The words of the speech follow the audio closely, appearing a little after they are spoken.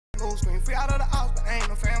screen. Free out of the house, but I ain't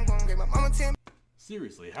no fam gon' get my mama 10.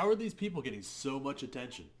 Seriously, how are these people getting so much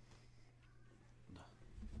attention?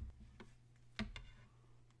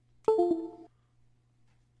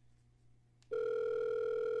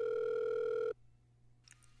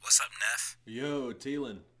 What's up, Neph? Yo,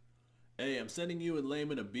 Teyland. Hey, I'm sending you and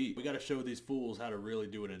Lehman a beat. We gotta show these fools how to really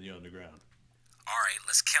do it in the underground. Alright,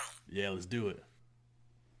 let's kill him. Yeah, let's do it.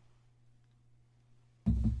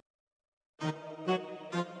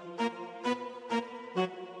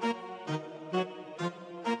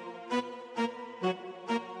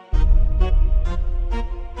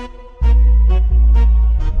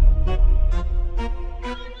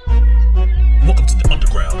 Welcome to the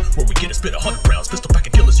underground, where we get to spit 100 rounds. Pistol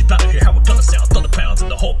packing killers, you better hear how it gonna sound. Thunder pounds, and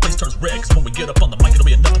the whole place turns red. Cause when we get up on the mic, it'll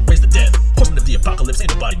be enough to raise the dead. Horsemen of the apocalypse,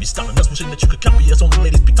 ain't nobody be stopping us. Wishing that you could copy us, only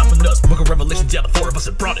ladies be topping us. Book of Revelations, yeah, the four of us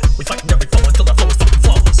have brought it. We fighting every foe until our flow is fucking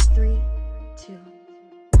flawless. 3, 2,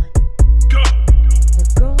 1. Go!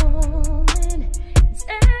 We're going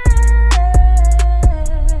down.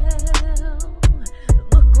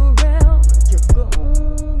 Look around, you're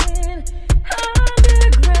going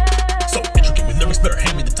underground. So intricate with lyrics, better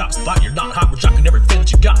hand me the top spot. You're not hot, we're jocking every fan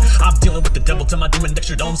that you got. I'm dealing with the devil till my demon next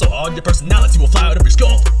your dome. So all your personality will fly out of your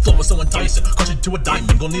skull. Flow is so enticing, crush you to a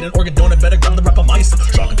diamond. Gonna need an organ donor, better grab the rapamycin.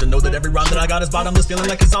 Shocking to know that every rhyme that I got is bottomless. Feeling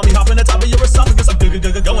like a zombie hopping at top of your esophagus. I'm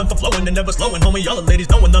going for flowing and never slowing. Homie, all the ladies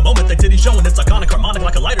knowing the moment they titty showing. It's iconic, harmonic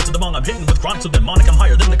like a lighter to the bong. I'm hitting with chronic, so demonic. I'm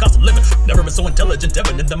higher than the cost of living. Never been so intelligent,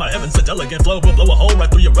 evident that my heavens. Such elegant flow will blow a hole right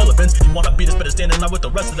through your relevance. You wanna beat us, better stand in line with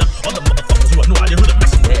the rest of them. All the motherfuckers who have no idea who they're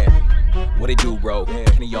messing with. What it do, bro?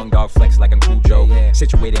 Can a young dog flex like I'm Cujo?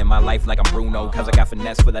 Situated in my life like I'm Bruno. Cause I got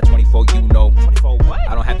finesse for that 24, you know. 24 what?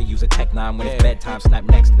 I don't have to use a tech 9 when it's bedtime. Snap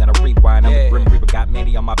next, then I rewind. I'm the Grim Reaper, got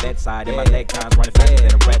Mandy on my bedside. And my leg times running faster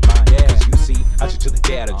than a red line. Cause you see, I just to the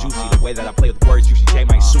day out of juicy. The way that I play with words, you should J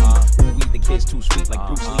might sue me. Ooh, we the kids too sweet like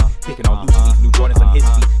Bruce Lee. Picking on loose leaf, new Jordans on his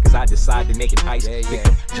feet. Cause I decide to make it ice.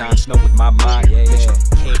 Victim Jon Snow with my mind.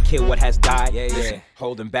 Can't kill what has died. Listen,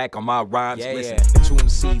 holding back on my rhymes. Listen, the two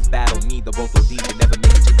MCs battle me, the vocal D's that never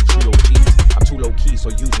make it to the trio G's. I'm too low key, so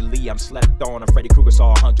usually I'm slept on. And Freddy Krueger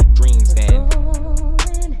saw 100 dreams then.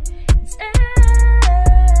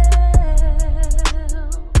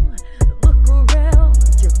 Look around,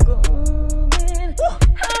 you're going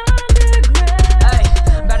underground.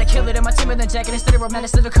 I'm about to kill it in my Timberland jacket instead of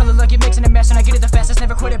romantic. Live a color look, you're mixing and mashing. I get it the fastest,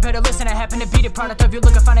 never quit it. Better listen, I happen to be the product of your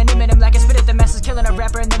look. I find an Eminem like I spit at the masses, killing a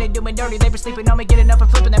rapper and then they doing dirty labor, sleeping on me, getting up and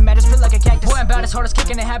flipping that matter, spit like a cactus. Boy, I'm about as hard as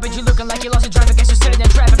kicking a habit. You looking like you lost in traffic, guess you're sitting in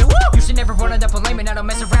traffic. Woo! You should never run it up a lame and I don't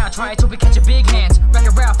mess around. Try it till we catch your big hands. Wreck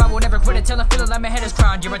it Ralph, I will never quit until I feel like my head is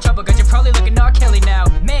crowned. You're in trouble, cause you're probably looking R. Kelly now.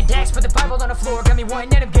 Man, Dax put the Bible on the floor, got me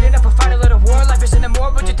wanting at him, getting up and fight a little war. Life is in the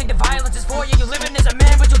more, what you think the violence is for? Yeah, you living as a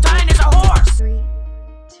man, but you dying as a horse. 3,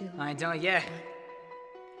 2. I ain't done yet.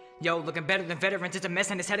 Yo, looking better than veterans, it's a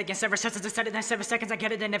mess in his head against ever since I decided that 7 seconds I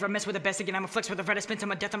get it and never mess with the best again. I'm a flex with the red, I spin to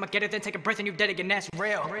my death, I'ma get it, then take a breath and you dead again, that's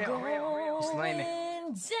real. Just lame it.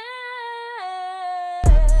 Down.